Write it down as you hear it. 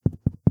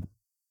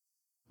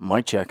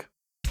Mic check.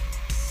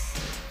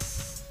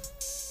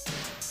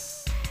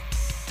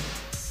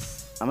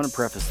 I'm going to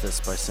preface this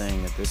by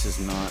saying that this is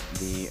not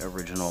the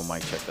original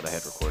mic check that I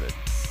had recorded.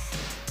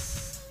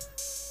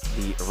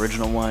 The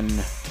original one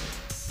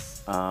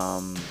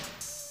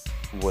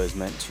was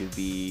meant to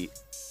be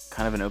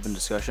kind of an open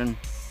discussion.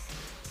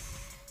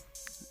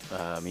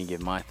 Me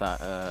give my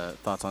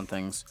thoughts on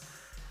things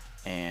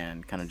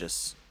and kind of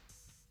just,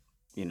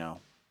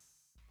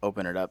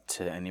 open it up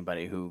to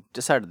anybody who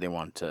decided they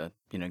want to,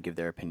 give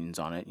their opinions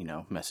on it,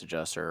 message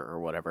us or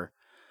whatever.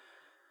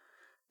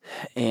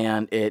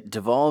 And it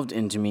devolved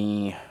into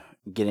me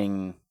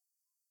getting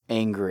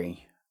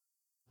angry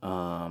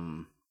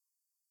about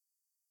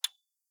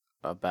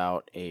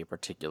a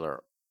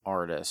particular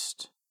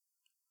artist.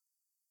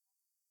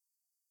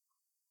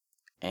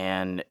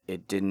 And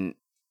it didn't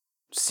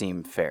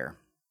seem fair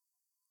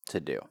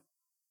to do.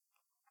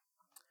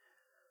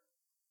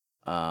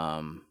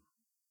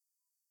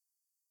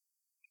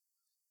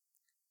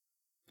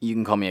 You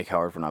can call me a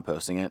coward for not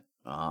posting it,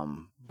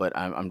 but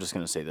I'm just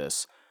going to say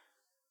this.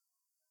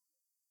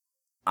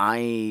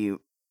 I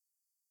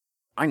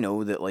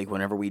know that, like,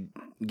 whenever we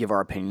give our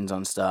opinions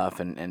on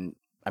stuff, and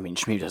I mean,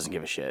 Shmeev doesn't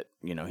give a shit.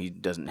 He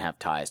doesn't have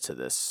ties to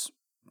this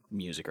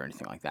music or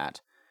anything like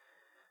that.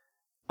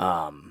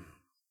 I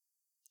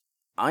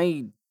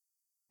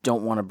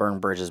don't want to burn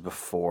bridges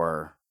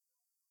before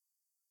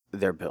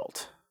they're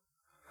built.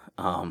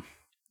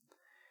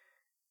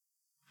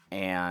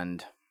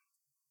 And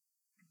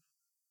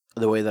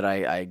the way that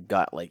I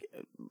got, like,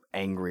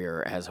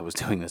 angrier as I was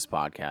doing this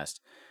podcast,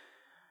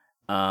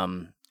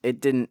 it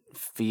didn't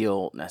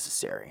feel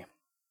necessary.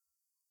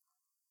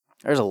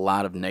 There's a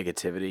lot of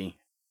negativity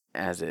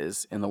as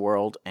is in the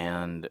world,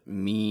 and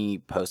me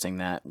posting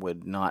that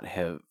would not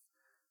have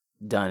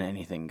done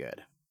anything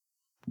good.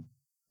 I'm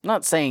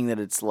not saying that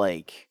it's,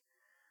 like,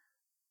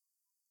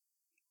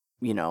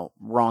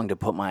 wrong to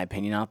put my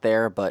opinion out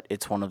there, but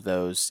it's one of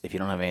those, if you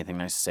don't have anything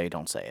nice to say,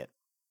 don't say it.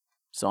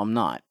 So I'm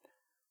not.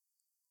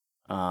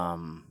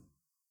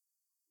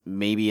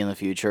 Maybe in the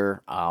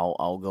future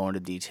I'll go into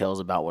details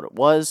about what it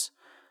was.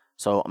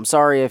 So I'm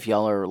sorry if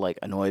y'all are, like,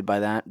 annoyed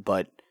by that,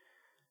 but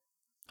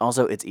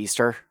also it's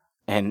Easter,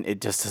 and it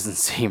just doesn't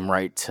seem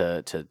right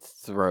to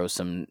throw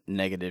some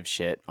negative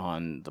shit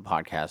on the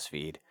podcast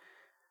feed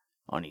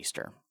on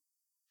Easter.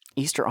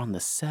 Easter on the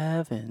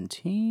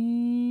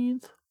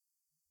 17th.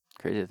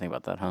 Crazy to think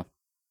about that, huh?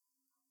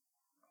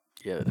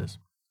 Yeah, it is.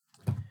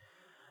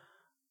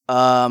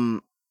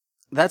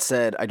 That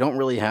said, I don't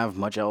really have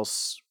much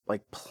else,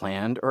 like,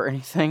 planned or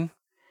anything.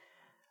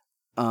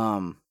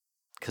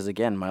 Because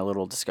again, my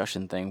little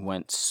discussion thing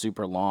went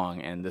super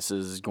long, and this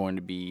is going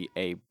to be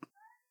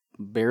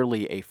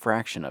barely a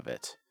fraction of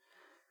it.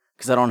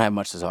 Because I don't have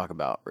much to talk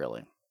about,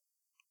 really.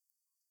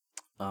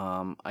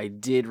 I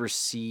did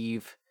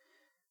receive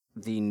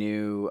the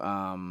new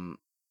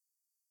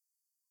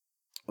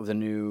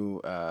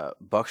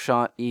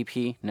Buckshot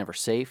EP, Never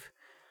Safe,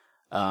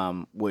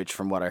 which,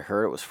 from what I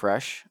heard, it was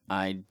fresh.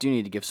 I do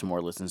need to give some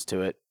more listens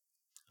to it.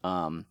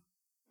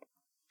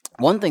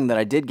 One thing that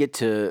I did get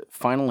to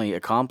finally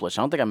accomplish,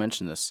 I don't think I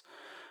mentioned this,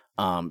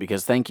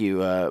 because thank you,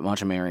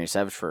 Macho Man Randy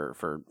Savage,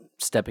 for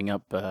stepping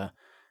up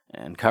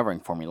and covering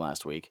for me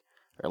last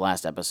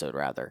episode,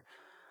 rather.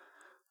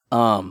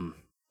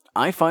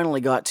 I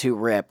finally got to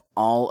rip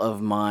all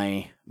of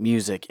my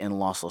music in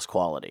lossless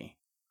quality,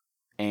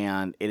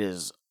 and it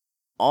is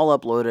all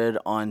uploaded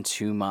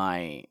onto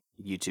my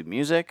YouTube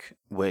Music,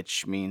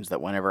 which means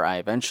that whenever I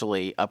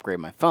eventually upgrade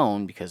my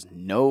phone, because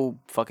no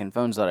fucking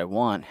phones that I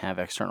want have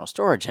external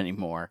storage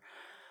anymore,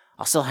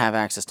 I'll still have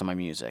access to my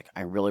music.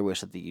 I really wish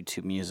that the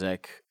YouTube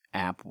Music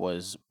app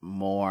was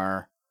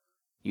more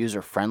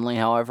user-friendly,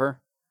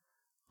 however.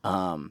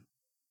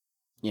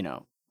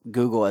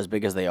 Google, as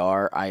big as they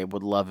are, I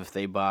would love if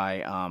they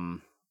buy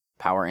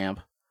Power Amp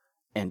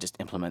and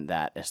just implement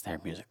that as their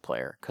music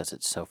player, because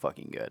it's so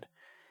fucking good.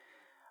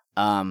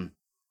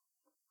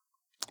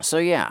 So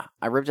yeah,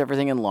 I ripped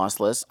everything in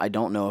lossless. I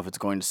don't know if it's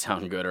going to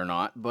sound good or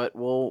not, but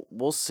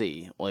we'll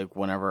see, like,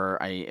 whenever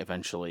I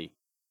eventually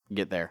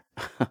get there.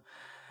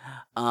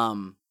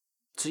 So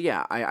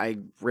yeah, I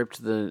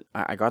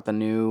got the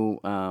new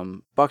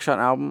Buckshot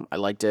album. I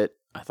liked it.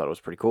 I thought it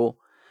was pretty cool.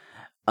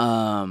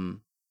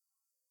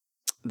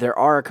 There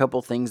are a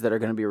couple things that are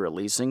going to be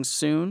releasing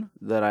soon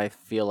that I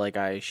feel like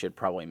I should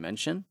probably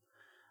mention.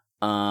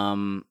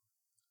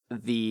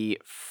 The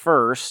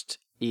first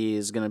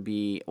is going to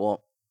be,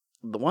 well,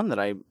 the one that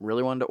I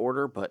really wanted to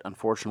order, but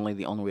unfortunately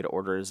the only way to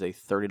order is a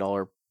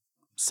 $30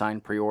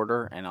 signed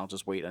pre-order, and I'll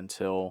just wait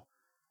until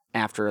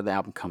after the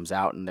album comes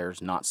out and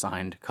there's not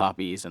signed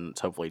copies and it's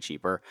hopefully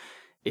cheaper,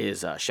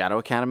 is Shadow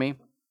Academy,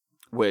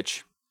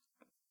 which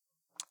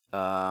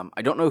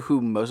I don't know who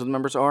most of the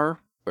members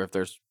are, or if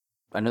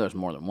I know there's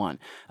more than one,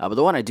 but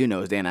the one I do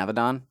know is Dan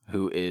Avedon,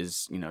 who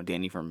is,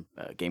 Danny from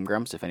Game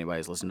Grumps, if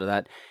anybody's listened to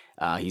that.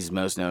 He's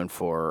most known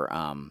for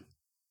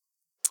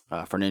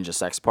Ninja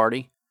Sex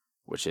Party,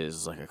 which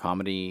is like a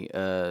comedy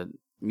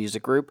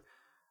music group,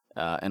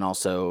 and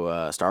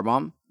also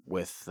Starbomb,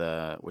 with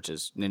which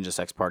is Ninja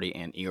Sex Party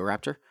and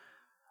Egoraptor.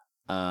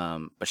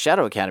 But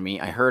Shadow Academy,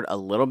 I heard a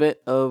little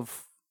bit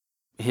of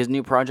his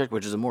new project,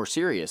 which is a more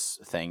serious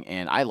thing,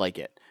 and I like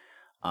it.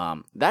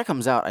 That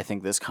comes out, I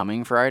think, this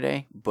coming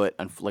Friday, but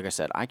like I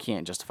said, I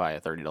can't justify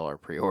a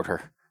 $30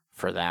 pre-order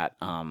for that.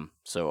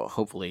 So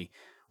hopefully,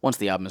 once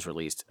the album is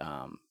released,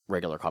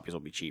 regular copies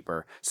will be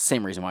cheaper. It's the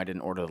same reason why I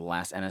didn't order the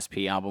last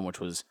NSP album, which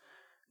was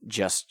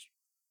just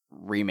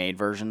remade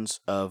versions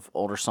of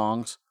older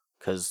songs,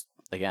 because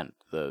again,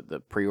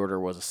 the pre-order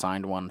was a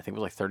signed one. I think it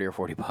was like 30 or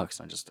 $40.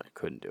 I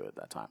couldn't do it at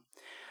that time.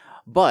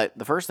 But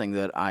the first thing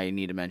that I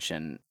need to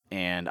mention,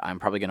 and I'm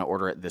probably going to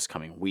order it this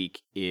coming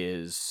week,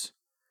 is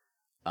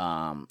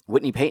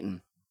Whitney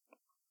Payton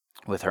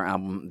with her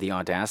album The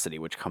Audacity,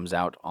 which comes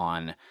out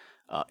on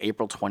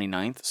April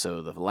 29th,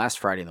 so the last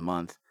Friday of the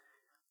month.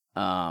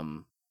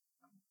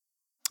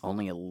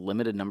 Only a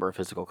limited number of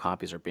physical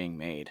copies are being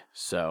made,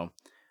 so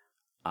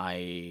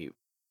I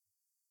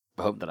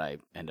hope that I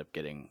end up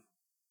getting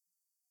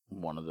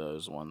one of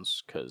those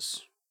ones,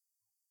 because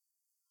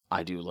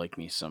I do like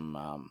me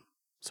some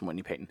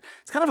Whitney Payton.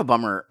 It's kind of a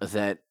bummer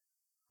that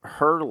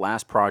her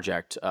last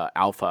project,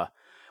 Alpha,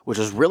 which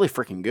was really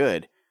freaking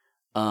good,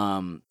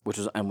 which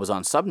was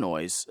on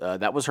Subnoise.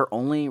 That was her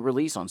only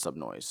release on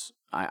Subnoise.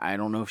 I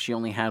don't know if she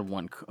only had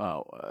one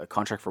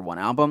contract for one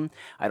album.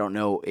 I don't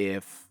know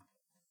if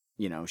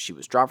she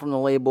was dropped from the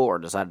label or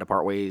decided to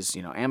part ways,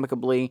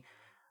 amicably.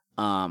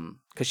 Because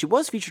she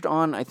was featured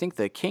on, I think,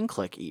 the King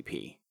Click EP.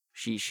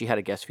 She had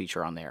a guest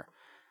feature on there.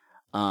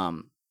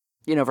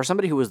 For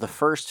somebody who was the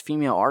first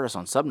female artist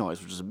on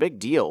Subnoise, which is a big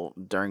deal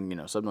during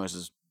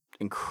Subnoise's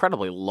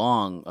incredibly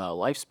long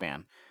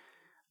lifespan.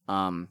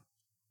 I'm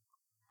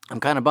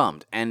kind of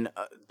bummed, and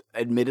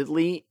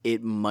admittedly,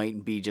 it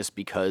might be just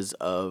because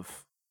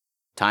of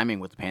timing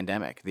with the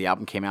pandemic. The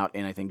album came out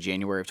in, I think,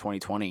 January of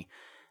 2020,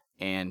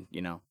 and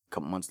a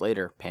couple months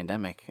later,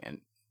 pandemic,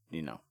 and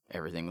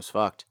everything was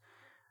fucked.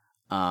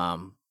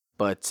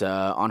 But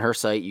on her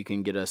site, you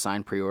can get a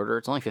signed pre-order.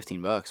 It's only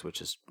 $15, which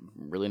is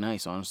really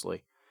nice,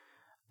 honestly.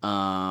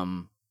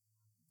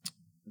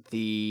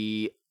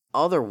 The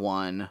other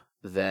one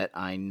that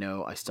I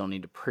know I still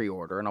need to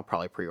pre-order, and I'll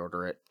probably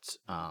pre-order it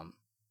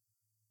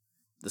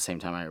the same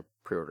time I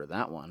pre-order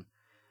that one,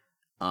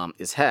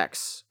 is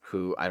Hex,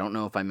 who I don't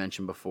know if I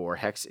mentioned before.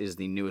 Hex is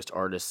the newest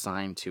artist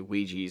signed to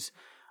Ouija's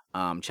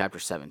Chapter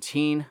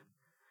 17,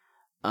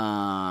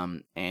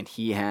 and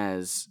he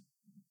has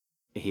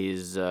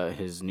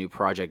his new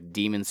project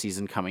Demon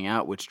Season coming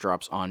out, which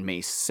drops on May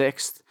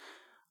 6th.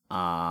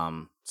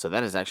 So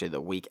that is actually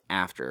the week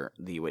after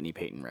the Whitney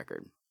Payton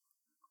record.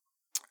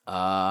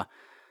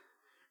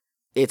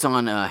 It's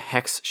on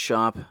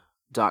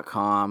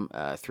hexshop.com,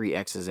 3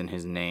 X's in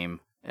his name.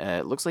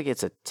 It looks like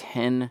it's a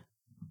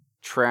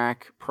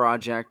 10-track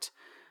project.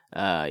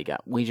 You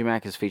got Ouija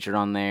Mac is featured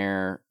on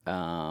there.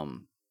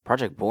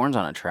 Project Born's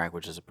on a track,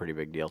 which is a pretty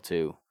big deal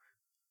too.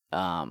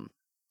 And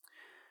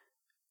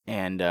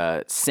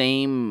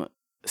same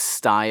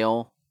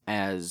style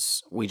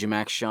as Ouija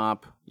Mac's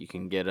shop. You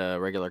can get a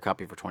regular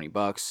copy for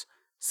 $20,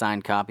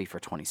 signed copy for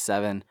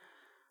 $27.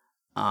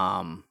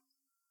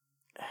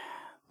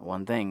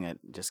 One thing that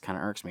just kind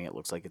of irks me, it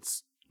looks like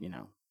it's,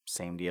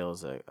 same deal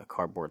as a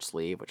cardboard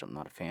sleeve, which I'm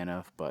not a fan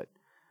of, but,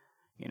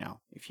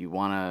 if you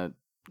want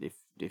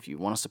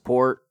to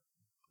support,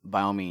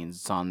 by all means,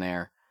 it's on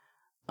there.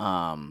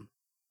 I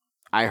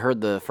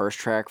heard the first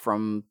track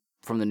from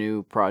the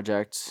new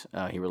project.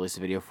 He released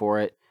a video for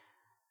it,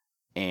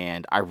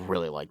 and I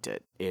really liked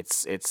it.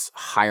 It's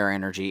higher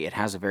energy. It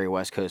has a very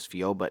West Coast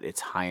feel, but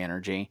it's high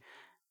energy,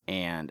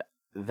 and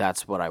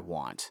that's what I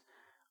want.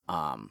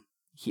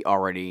 He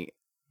already,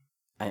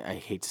 I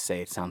hate to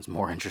say it sounds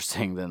more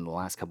interesting than the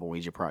last couple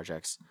Ouija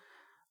projects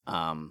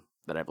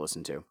that I've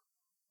listened to.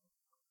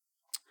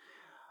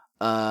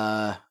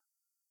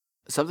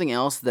 Something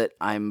else that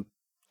I'm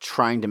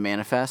trying to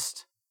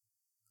manifest,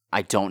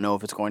 I don't know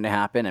if it's going to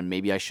happen, and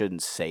maybe I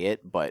shouldn't say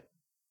it, but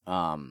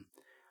I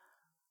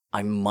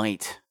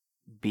might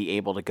be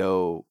able to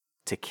go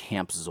to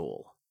Camp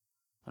Zool.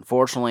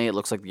 Unfortunately, it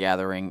looks like the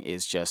gathering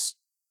is just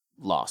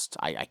lost.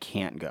 I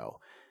can't go,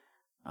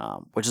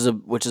 which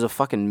is a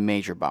fucking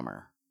major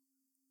bummer,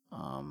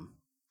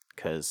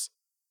 because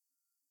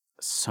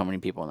so many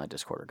people in that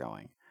Discord are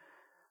going.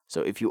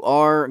 So if you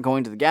are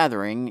going to the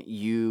gathering,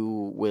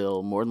 you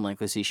will more than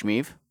likely see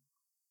Shmeev.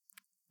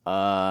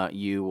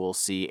 You will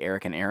see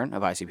Eric and Aaron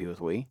of ICP with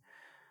We,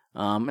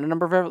 and a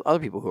number of other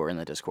people who are in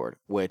the Discord,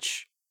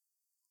 which,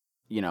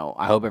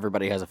 I hope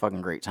everybody has a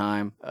fucking great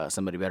time.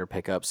 Somebody better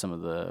pick up some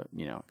of the,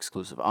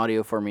 exclusive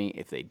audio for me.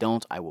 If they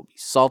don't, I will be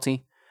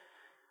salty.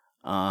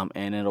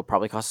 And it'll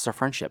probably cost us our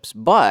friendships.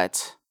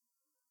 But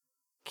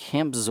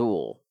Camp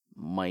Zool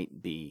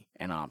might be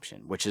an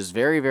option, which is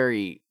very,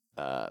 very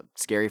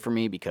scary for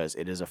me because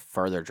it is a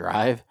further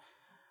drive.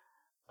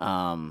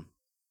 And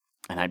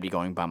I'd be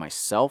going by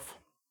myself.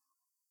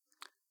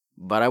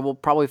 But I will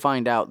probably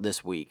find out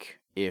this week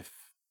if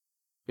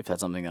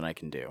that's something that I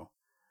can do.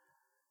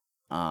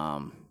 I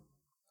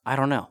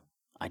don't know.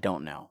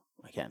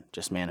 Again,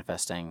 just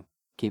manifesting.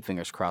 keep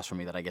fingers crossed for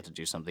me that I get to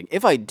do something.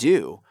 If I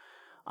do,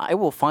 I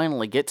will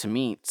finally get to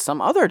meet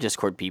some other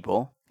Discord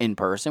people in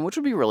person, which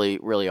would be really,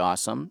 really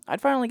awesome.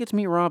 I'd finally get to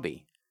meet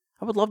Robbie.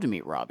 I would love to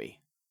meet Robbie.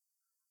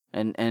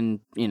 And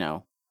you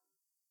know,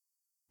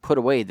 put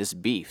away this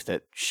beef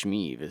that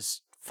Shmeev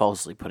is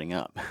falsely putting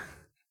up.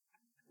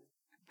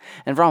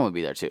 And Vron would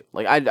be there too.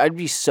 Like, I'd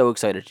be so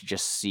excited to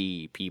just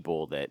see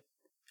people that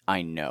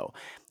I know.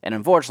 And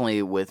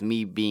unfortunately, with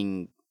me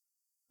being,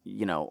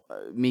 you know,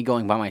 me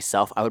going by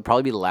myself, I would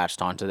probably be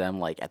latched onto them,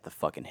 like, at the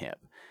fucking hip.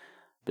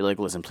 Be like,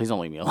 listen, please don't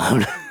leave me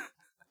alone.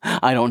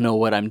 I don't know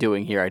what I'm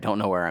doing here. I don't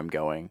know where I'm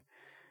going.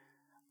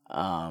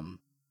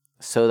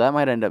 So that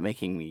might end up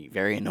making me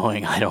very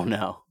annoying. I don't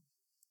know.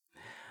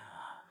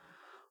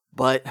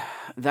 But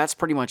that's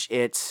pretty much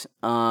it.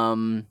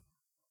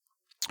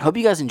 Hope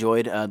you guys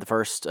enjoyed the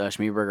first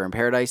Schmeeberger in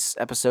Paradise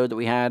episode that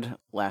we had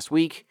last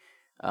week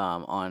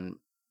on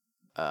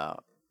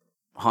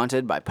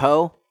Haunted by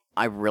Poe.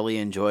 I really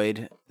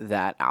enjoyed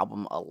that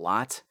album a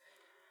lot.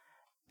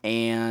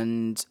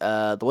 And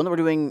the one that we're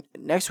doing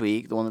next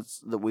week, the one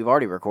that we've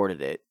already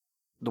recorded it,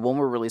 the one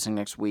we're releasing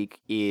next week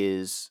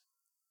is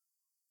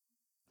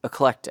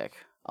eclectic.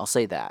 I'll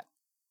say that.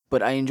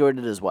 But I enjoyed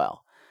it as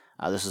well.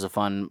 This is a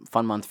fun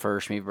month for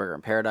Schmeeberger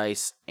in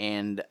Paradise.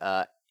 And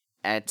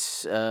at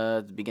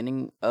the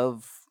beginning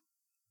of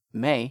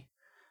May,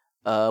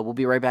 we'll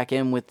be right back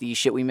in with the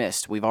shit we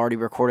missed. We've already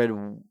recorded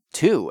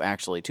two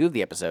of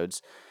the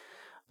episodes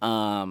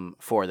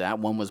for that.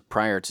 One was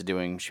prior to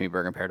doing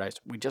Schmeeberger in Paradise.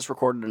 We just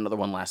recorded another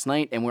one last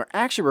night, and we're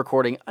actually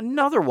recording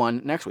another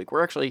one next week.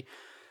 We're actually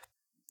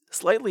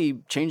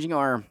slightly changing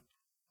our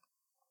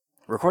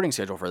recording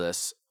schedule for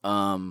this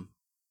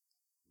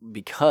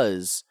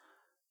because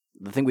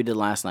the thing we did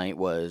last night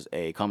was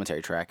a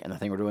commentary track, and the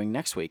thing we're doing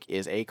next week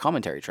is a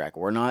commentary track.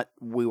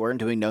 We weren't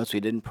doing notes. We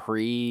didn't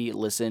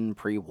pre-listen,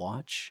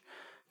 pre-watch,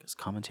 because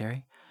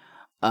commentary.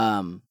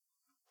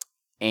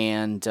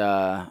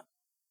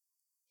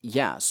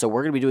 Yeah, so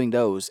we're going to be doing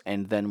those,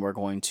 and then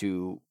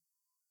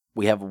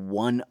we have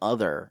one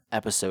other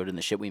episode in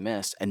the shit we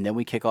missed, and then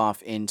we kick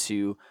off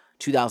into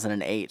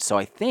 2008. So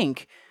I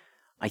think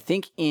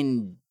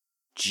in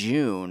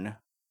June,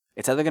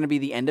 it's either going to be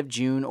the end of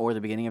June or the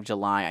beginning of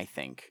July, I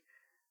think.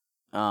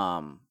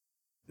 Man,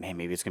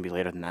 maybe it's going to be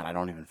later than that. I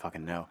don't even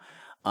fucking know.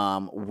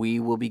 We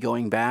will be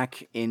going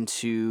back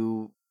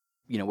into,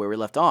 you know, where we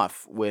left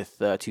off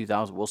with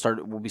 2000.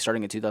 We'll be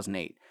starting at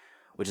 2008,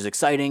 which is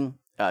exciting.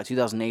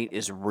 2008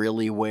 is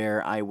really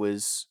where I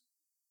was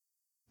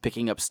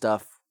picking up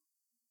stuff,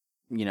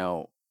 you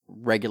know,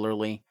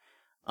 regularly.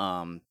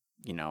 You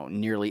know,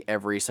 nearly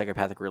every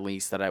psychopathic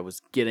release that I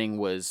was getting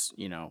was,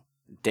 you know,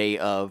 day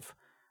of.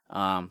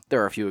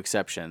 There are a few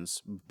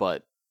exceptions,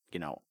 but, you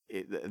know,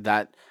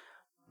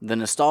 the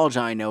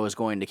nostalgia I know is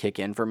going to kick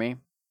in for me,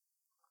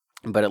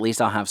 but at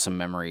least I'll have some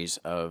memories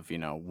of, you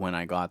know, when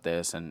I got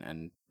this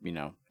and you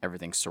know,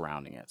 everything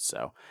surrounding it.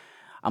 So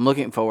I'm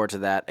looking forward to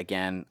that.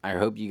 Again, I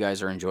hope you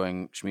guys are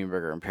enjoying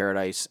Schmeeberger in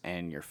Paradise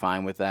and you're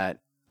fine with that.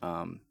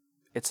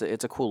 It's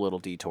a cool little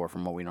detour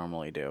from what we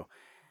normally do.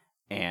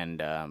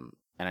 And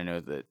I know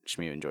that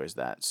Shmee enjoys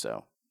that.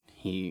 So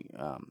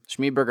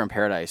Schmeeberger in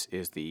Paradise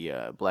is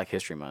the Black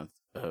History Month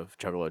of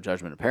Juggalo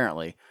Judgment,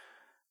 apparently.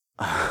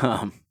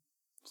 Kind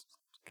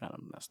of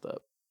messed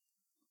up.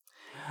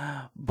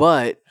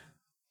 But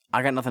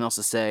I got nothing else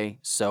to say.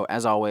 So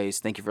as always,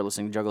 thank you for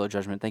listening to Juggalo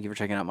Judgment. Thank you for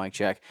checking out Mike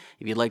Check.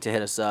 If you'd like to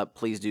hit us up,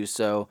 please do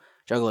so.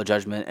 Juggalo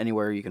Judgment,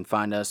 anywhere you can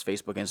find us,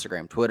 Facebook,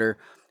 Instagram, Twitter.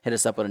 Hit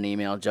us up with an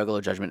email,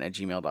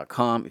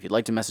 juggalojudgment@gmail.com. If you'd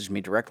like to message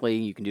me directly,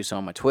 you can do so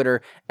on my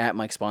Twitter,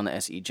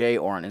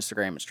 @MikeSpawn_SEJ, or on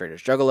Instagram at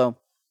StraightEdgeJuggalo.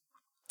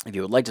 If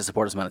you would like to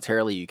support us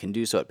monetarily, you can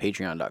do so at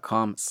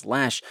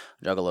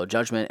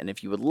patreon.com/juggalojudgment. And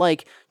if you would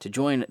like to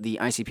join the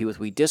ICP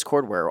with We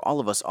Discord, where all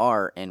of us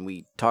are, and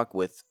we talk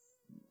with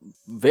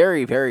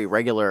very, very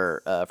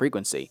regular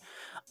frequency,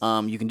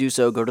 you can do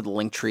so. Go to the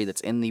link tree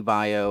that's in the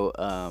bio.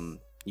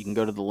 You can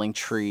go to the link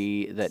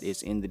tree that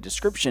is in the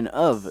description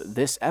of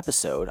this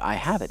episode. I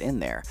have it in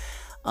there.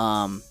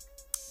 Yeah,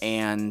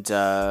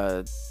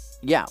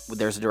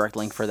 there's a direct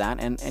link for that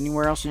and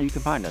anywhere else you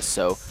can find us.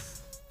 So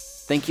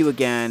thank you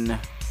again.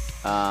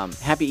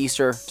 Happy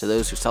Easter to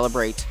those who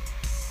celebrate.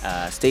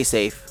 Stay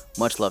safe.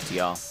 Much love to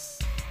y'all.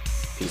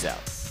 Peace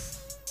out.